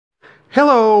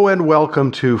Hello and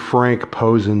welcome to Frank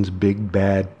Posen's Big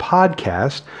Bad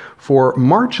Podcast for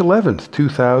March 11th,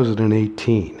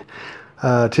 2018.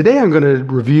 Today I'm going to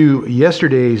review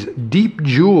yesterday's Deep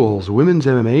Jewels women's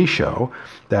MMA show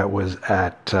that was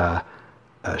at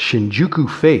Shinjuku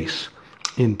Face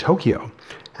in Tokyo.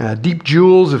 Deep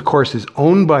Jewels, of course, is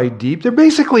owned by Deep. They're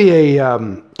basically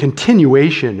a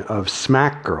continuation of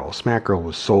Smack Girl. Smack Girl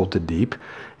was sold to Deep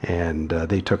and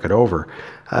they took it over.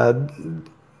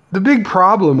 The big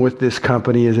problem with this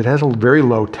company is it has a very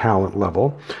low talent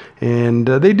level, and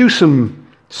they do some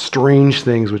strange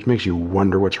things which makes you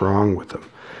wonder what's wrong with them.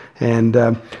 And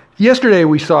yesterday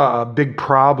we saw a big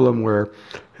problem where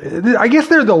I guess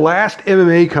they're the last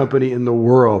MMA company in the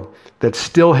world that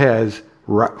still has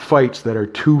fights that are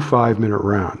 2 5-minute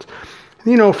rounds.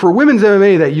 You know, for women's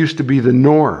MMA, that used to be the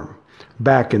norm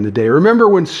back in the day. Remember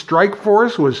when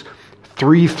Strikeforce was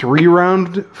 3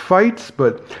 3-round fights,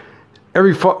 but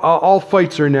all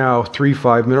fights are now 3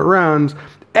 5-minute rounds,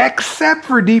 except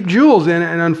for Deep Jewels, and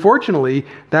unfortunately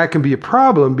that can be a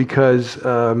problem because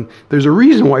there's a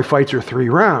reason why fights are 3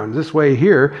 rounds. This way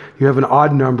here you have an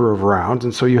odd number of rounds,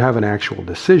 and so you have an actual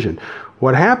decision.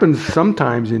 What happens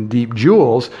sometimes in Deep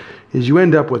Jewels is you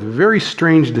end up with very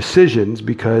strange decisions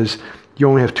because you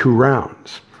only have 2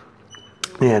 rounds.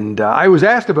 And I was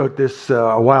asked about this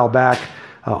a while back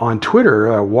on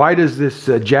Twitter. Why does this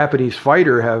Japanese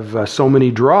fighter have so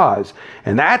many draws?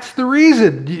 And that's the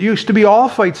reason. It used to be all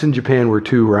fights in Japan were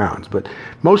 2 rounds, but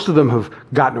most of them have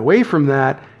gotten away from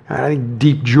that. And I think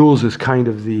Deep Jewels is kind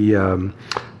of the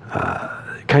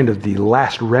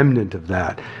last remnant of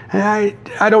that. And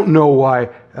I don't know why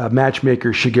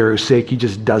matchmaker Shigeru Seiki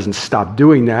just doesn't stop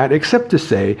doing that, except to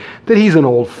say that he's an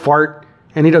old fart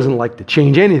and he doesn't like to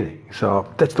change anything.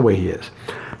 So that's the way he is.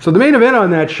 So the main event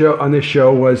on this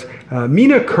show was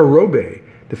Mina Kurobe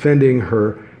defending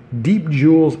her Deep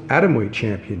Jewels Atomweight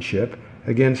Championship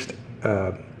against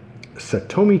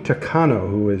Satomi Takano,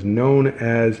 who is known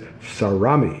as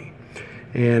Sarami.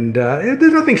 And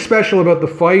there's nothing special about the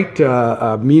fight.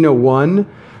 Mina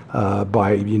won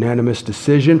by unanimous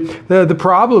decision. The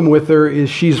problem with her is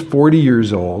she's 40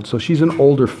 years old, so she's an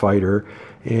older fighter,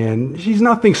 and she's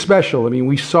nothing special. I mean,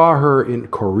 we saw her in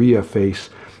Korea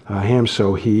face Ham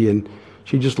So-hee, and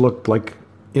she just looked like,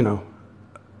 a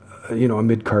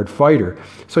mid-card fighter.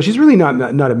 So she's really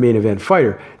not a main event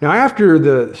fighter. Now, after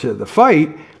the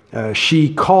fight,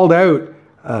 she called out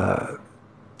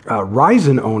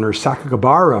Rizin owner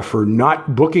Sakakibara for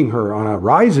not booking her on a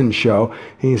Rizin show.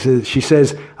 And she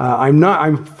says,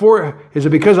 is it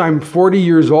because I'm 40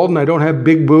 years old and I don't have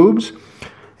big boobs?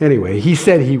 Anyway, he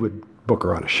said he would book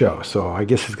her on a show, so I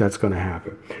guess that's going to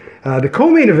happen. The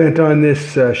co-main event on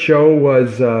this show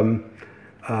was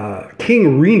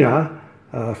King Rina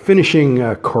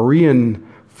finishing Korean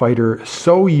fighter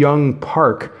So Young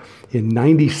Park in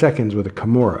 90 seconds with a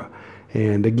Kimura.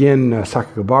 And again,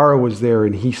 Sakakibara was there,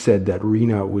 and he said that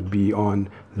Rina would be on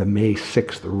the May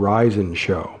 6th Rizin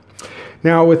show.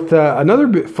 Now, with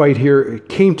another fight here, it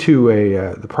came to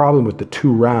the problem with the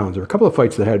 2 rounds. There were a couple of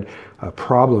fights that had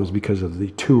problems because of the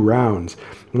 2 rounds.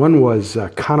 One was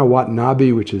Kana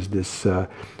Watanabe, which is this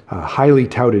highly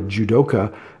touted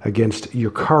judoka, against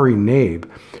Yukari Nabe.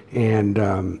 And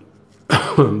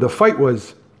the fight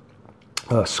was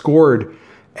scored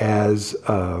as...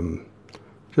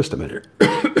 just a minute.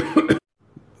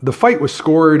 The fight was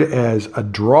scored as a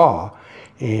draw,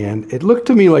 and it looked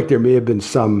to me like there may have been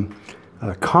some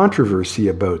controversy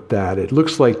about that. It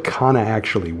looks like Kana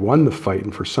actually won the fight,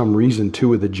 and for some reason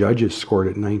 2 of the judges scored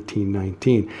it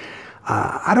 19-19.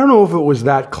 I don't know if it was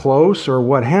that close or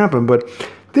what happened, but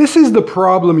this is the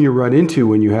problem you run into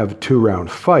when you have a 2-round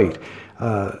fight.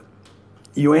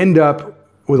 You end up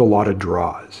with a lot of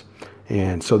draws.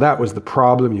 And so that was the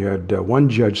problem. You had one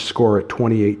judge score at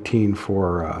 20-18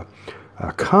 for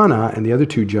Kana, and the other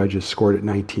 2 judges scored at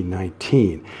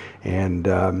 19-19. And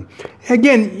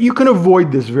again, you can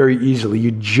avoid this very easily.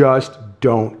 You just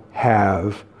don't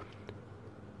have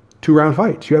 2-round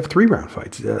fights. You have 3-round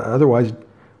fights. Otherwise,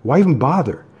 why even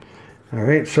bother? All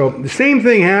right. So the same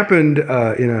thing happened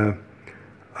in a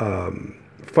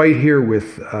fight here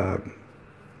with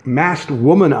masked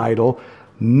woman idol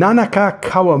Nanaka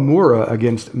Kawamura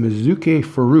against Mizuki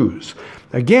Furuz.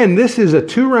 Again, this is a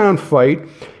 2-round fight,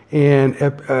 and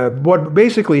what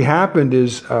basically happened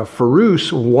is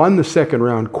Furuz won the 2nd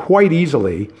round quite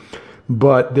easily,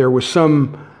 but there was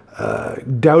some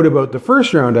doubt about the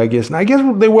 1st round, I guess, and I guess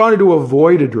they wanted to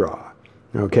avoid a draw.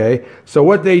 Okay, so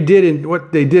what they did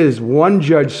is one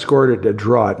judge scored it a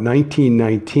draw at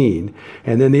 19-19,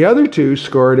 and then the other 2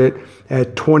 scored it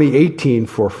at 20-18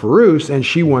 for Furuz, and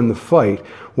she won the fight.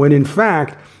 When in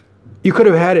fact, you could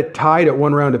have had it tied at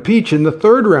 1 round apiece, and the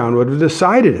third round would have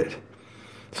decided it.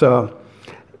 So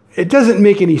it doesn't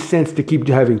make any sense to keep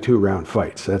having 2-round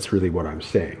fights. That's really what I'm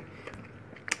saying.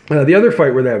 The other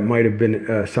fight where that might have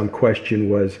been some question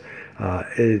was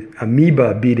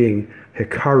Amoeba beating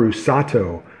Hikaru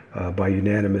Sato by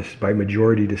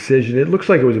majority decision. It looks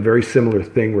like it was a very similar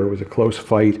thing where it was a close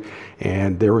fight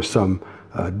and there was some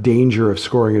danger of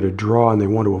scoring at a draw, and they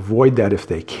want to avoid that if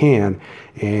they can.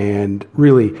 And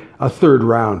really, a third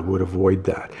round would avoid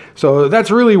that. So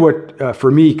that's really what, for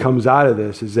me, comes out of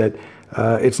this, is that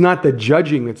it's not the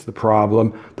judging that's the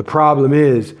problem. The problem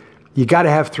is you got to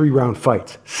have 3-round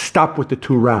fights. Stop with the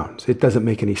 2 rounds. It doesn't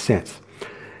make any sense.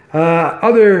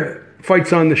 Other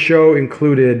fights on the show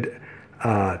included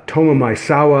Toma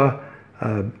Maisawa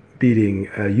beating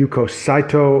Yuko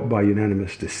Saito by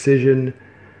unanimous decision.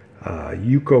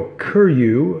 Yuko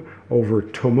Kuryu over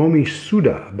Tomomi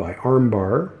Suda by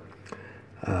armbar.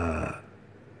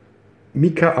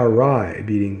 Mika Arai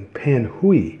beating Pan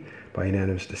Hui by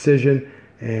unanimous decision.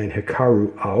 And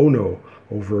Hikaru Aono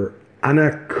over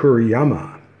Ana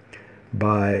Kuriyama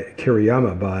by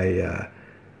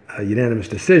unanimous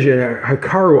decision.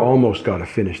 Hikaru almost got a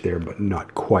finish there, but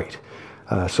not quite.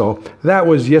 So that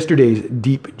was yesterday's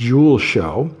Deep Jewel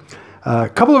show. A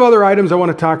couple of other items I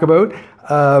want to talk about.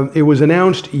 It was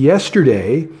announced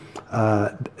yesterday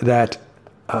that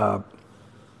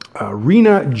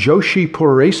Rina Joshi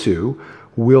Puresu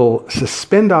will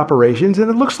suspend operations, and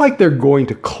it looks like they're going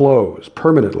to close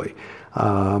permanently.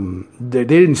 They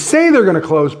didn't say they're going to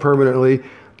close permanently,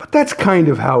 but that's kind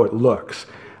of how it looks.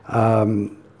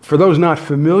 For those not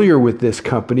familiar with this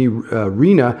company,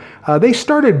 Rina, they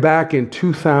started back in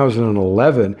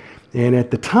 2011, and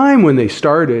at the time when they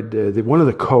started, one of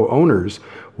the co-owners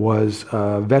was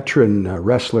veteran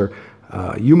wrestler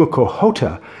Yumiko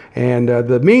Hota. And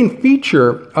the main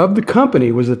feature of the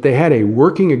company was that they had a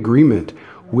working agreement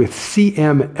with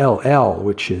CMLL,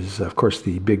 which is, of course,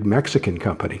 the big Mexican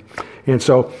company. And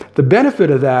so the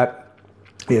benefit of that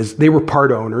is they were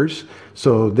part owners,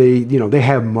 so they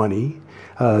have money.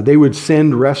 They would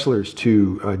send wrestlers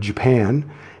to Japan,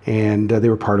 and they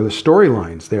were part of the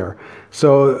storylines there.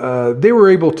 So they were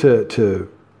able to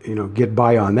get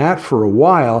by on that for a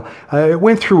while. It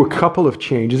went through a couple of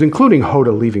changes, including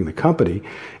Hoda leaving the company.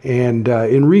 And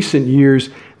in recent years,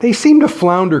 they seem to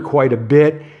flounder quite a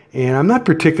bit, and I'm not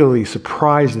particularly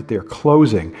surprised that they're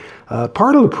closing.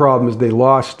 Part of the problem is they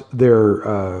lost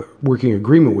their working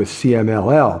agreement with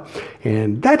CMLL,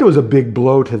 and that was a big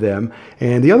blow to them.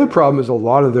 And the other problem is a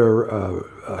lot of their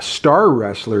star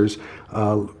wrestlers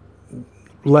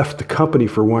left the company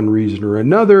for one reason or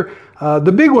another.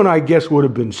 The big one, I guess, would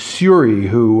have been Suri,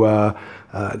 who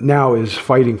now is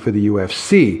fighting for the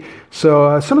UFC.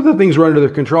 So some of the things were under their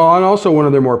control, and also one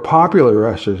of their more popular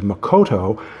wrestlers,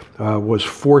 Makoto, was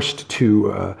forced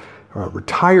to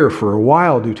retire for a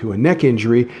while due to a neck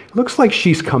injury. It looks like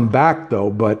she's come back, though,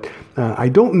 but I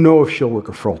don't know if she'll work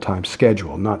a full-time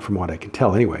schedule, not from what I can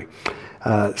tell anyway.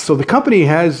 So the company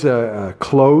has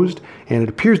closed, and it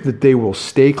appears that they will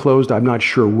stay closed. I'm not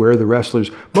sure where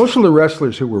most of the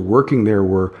wrestlers who were working there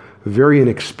were very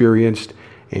inexperienced,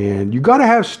 and you got to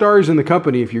have stars in the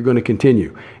company if you're going to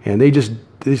continue. And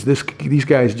these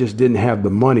guys just didn't have the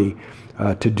money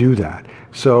to do that.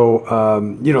 So,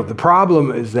 the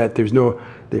problem is that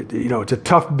it's a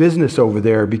tough business over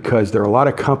there because there are a lot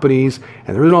of companies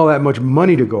and there isn't all that much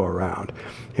money to go around.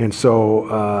 And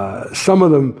so some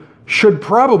of them should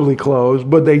probably close,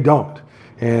 but they don't.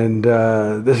 And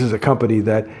this is a company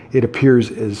that it appears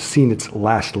has seen its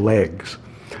last legs.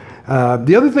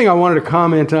 The other thing I wanted to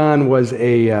comment on was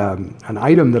an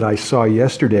item that I saw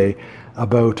yesterday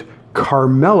about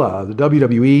Carmella, the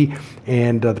WWE,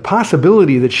 and the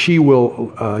possibility that she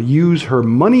will use her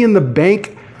Money in the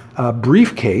Bank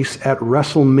briefcase at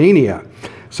WrestleMania.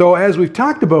 So as we've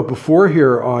talked about before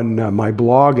here on my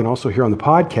blog and also here on the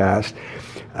podcast,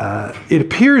 it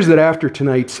appears that after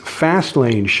tonight's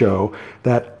Fastlane show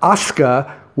that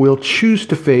Asuka will choose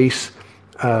to face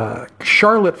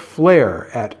Charlotte Flair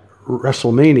at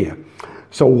WrestleMania.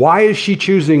 So why is she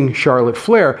choosing Charlotte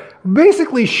Flair?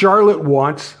 Basically, Charlotte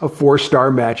wants a 4-star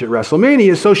match at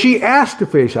WrestleMania, so she asked to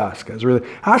face Asuka.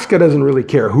 Asuka doesn't really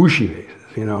care who she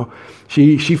faces,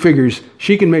 She figures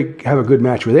she can have a good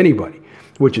match with anybody,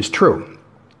 which is true.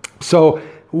 So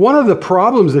one of the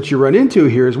problems that you run into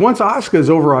here is once Asuka's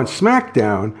over on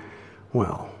SmackDown,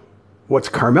 well, what's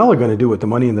Carmella going to do with the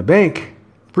Money in the Bank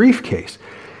briefcase?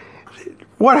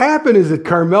 What happened is that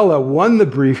Carmella won the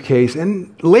briefcase,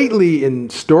 and lately in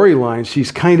storylines,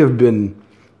 she's kind of been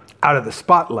out of the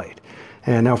spotlight.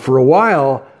 And now for a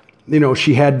while,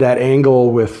 she had that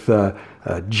angle with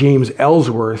James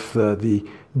Ellsworth, the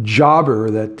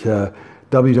jobber that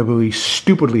WWE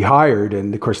stupidly hired,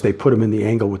 and of course they put him in the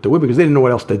angle with the women because they didn't know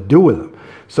what else to do with him.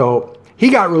 So he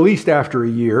got released after a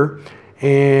year,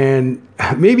 and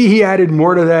maybe he added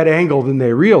more to that angle than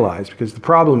they realized, because the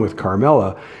problem with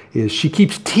Carmella is she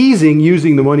keeps teasing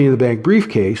using the Money in the Bank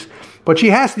briefcase, but she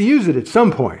has to use it at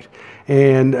some point.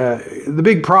 And the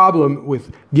big problem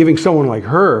with giving someone like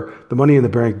her the Money in the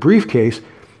Bank briefcase,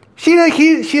 she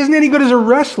isn't any good as a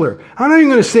wrestler. I'm not even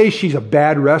going to say she's a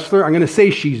bad wrestler. I'm going to say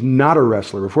she's not a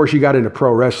wrestler. Before she got into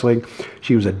pro wrestling,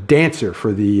 she was a dancer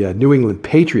for the New England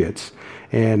Patriots.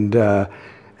 And,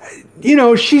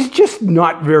 she's just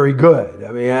not very good.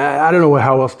 I mean, I don't know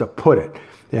how else to put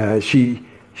it. She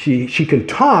can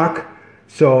talk,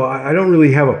 so I don't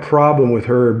really have a problem with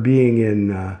her being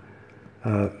in...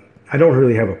 I don't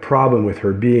really have a problem with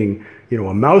her being,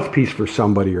 a mouthpiece for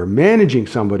somebody or managing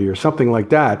somebody or something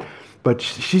like that. But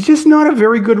she's just not a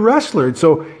very good wrestler. And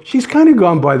so she's kind of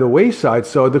gone by the wayside.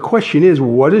 So the question is,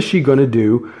 what is she going to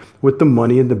do with the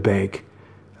Money in the Bank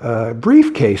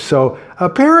briefcase? So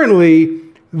apparently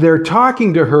they're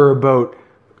talking to her about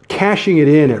cashing it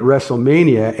in at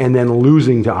WrestleMania and then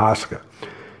losing to Asuka.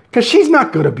 Because she's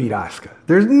not going to beat Asuka.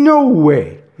 There's no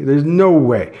way. There's no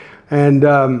way. And,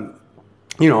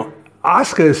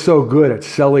 Asuka is so good at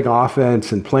selling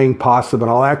offense and playing possum and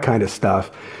all that kind of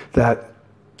stuff that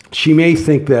she may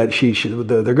think that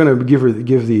they're going to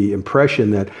give the impression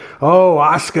that,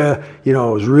 Asuka,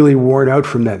 is really worn out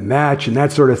from that match and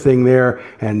that sort of thing there,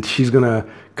 and she's going to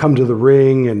come to the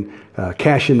ring and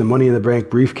cash in the Money in the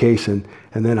Bank briefcase, and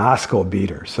then Asuka will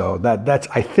beat her. So that's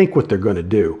I think what they're going to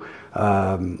do.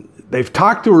 They've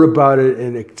talked to her about it,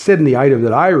 and it said in the item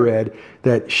that I read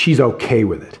that she's okay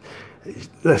with it.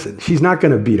 Listen, she's not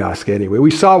going to beat Asuka anyway.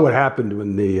 We saw what happened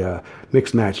when the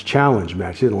mixed match challenge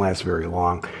match didn't last very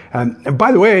long. And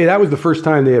by the way, that was the first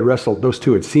time they had wrestled. Those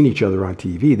two had seen each other on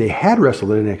TV. They had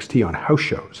wrestled at NXT on house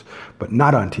shows, but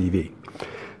not on TV.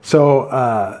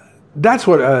 So that's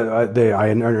what I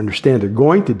understand they're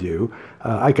going to do.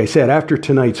 Like I said, after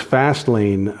tonight's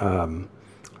Fastlane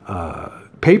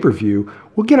pay-per-view,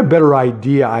 we'll get a better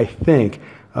idea, I think,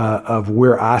 of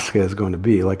where Asuka is going to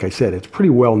be. Like I said, it's pretty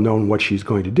well known what she's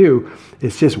going to do.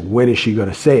 It's just, when is she going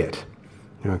to say it?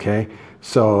 Okay?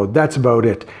 So that's about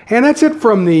it. And that's it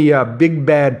from the Big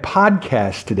Bad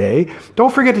Podcast today.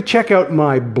 Don't forget to check out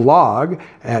my blog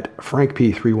at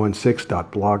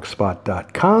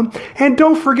frankp316.blogspot.com. And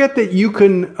don't forget that you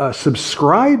can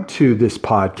subscribe to this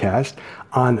podcast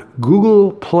on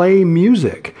Google Play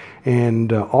Music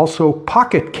and also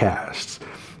Pocket Casts.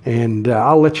 And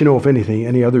I'll let you know if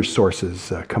any other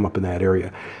sources come up in that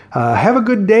area. Have a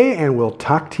good day, and we'll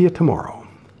talk to you tomorrow.